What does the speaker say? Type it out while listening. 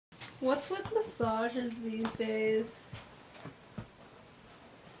What's with massages these days?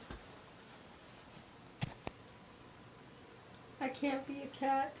 I can't be a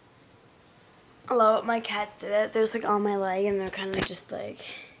cat. Hello, my cat did it. There's like on my leg, and they're kind of just like,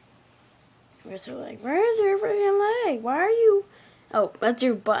 where's her leg? Where's your freaking leg? Why are you? Oh, that's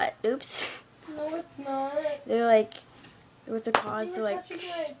your butt. Oops. No, it's not. They're like, with the paws, You they're were like. touching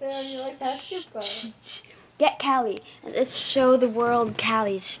right there, and you're like, that's your butt. Shh. Get Callie. Let's show the world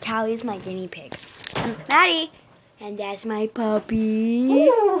Callie. Callie's my guinea pig. And Maddie. And that's my puppy.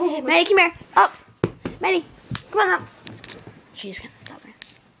 Ooh. Maddie, come here. Up. Maddie, come on up. She's gonna stop me.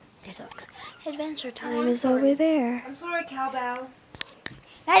 Okay, so adventure time is over there. I'm sorry, cowbell.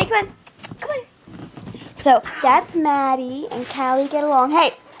 Maddie, come on. Come on. So that's Maddie and Callie get along.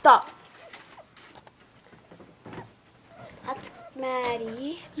 Hey, stop. That's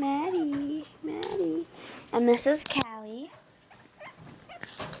Maddie. And this is Callie.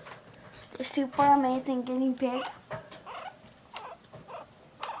 The super amazing guinea pig.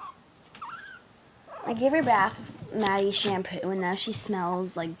 I gave her bath with Maddie shampoo, and now she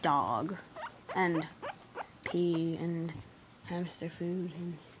smells like dog and pee and hamster food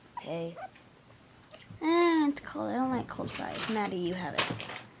and hay. It's cold. I don't like cold fries. Maddie, you have it.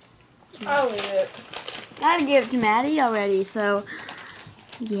 I'll eat it. I gotta give it to Maddie already, so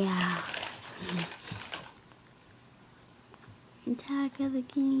yeah. Attack of the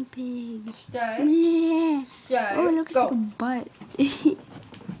guinea pig. Stay. Yeah. Stay. Oh, it looks Go. like a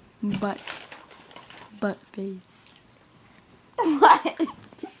butt. Butt face. What?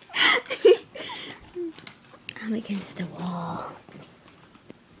 I'm against the wall.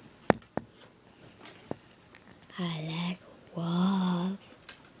 I like walls.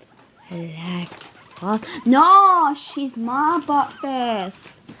 No, she's my butt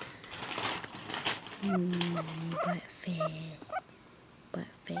face. Butt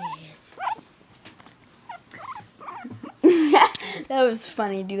face. That was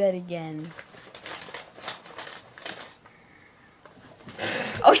funny. Do that again.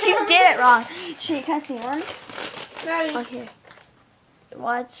 Oh, she did it wrong. Can I see one? Maddie. Okay.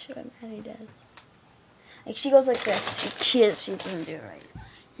 Watch what Maddie does. Like she goes like this. She doesn't do it right.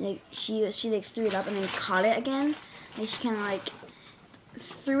 Like she like threw it up and then caught it again. And she kind of like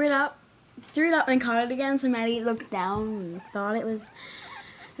threw it up and caught it again. So Maddie looked down and thought it was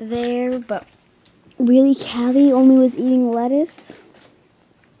there, but really Callie only was eating lettuce.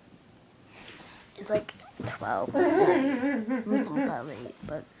 It's like 12. It's not that late,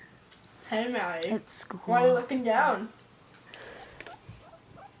 but Hey, Maddie. it's school. Why are you looking down?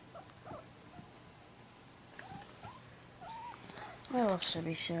 What else should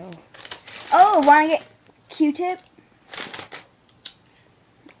we show? Oh, wanna get Q-tip?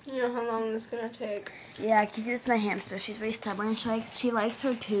 You know how long this is gonna take. Yeah, Q-tip's my hamster. She's very stubborn. She likes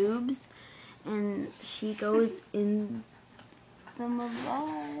her tubes, and she goes in them a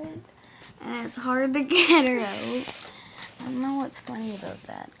lot, and it's hard to get her out. I don't know what's funny about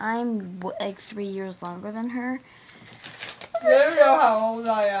that. I'm like 3 years longer than her. You don't know how old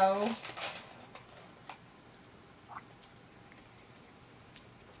I am.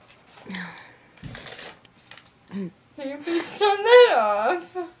 Can you please turn that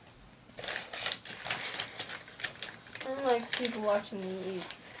off? I don't like people watching me eat.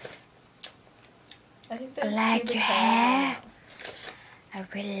 I think there's Like pubic your hair. hair. I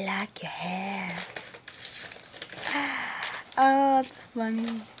really like your hair. Oh, it's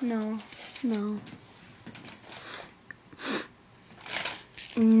funny. No.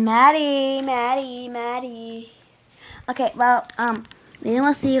 Maddie. Okay, well, maybe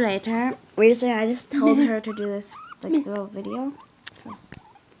we'll see you later. I just told her to do this like little video. So,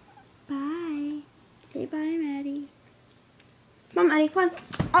 bye. Say bye, Maddie. Come on, Maddie. Come on.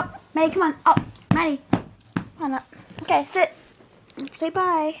 Up, Maddie. Come on. Up, Maddie. Come on up. Okay, sit. Say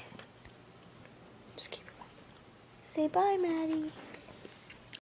bye. Just keep it. Say bye, Maddie.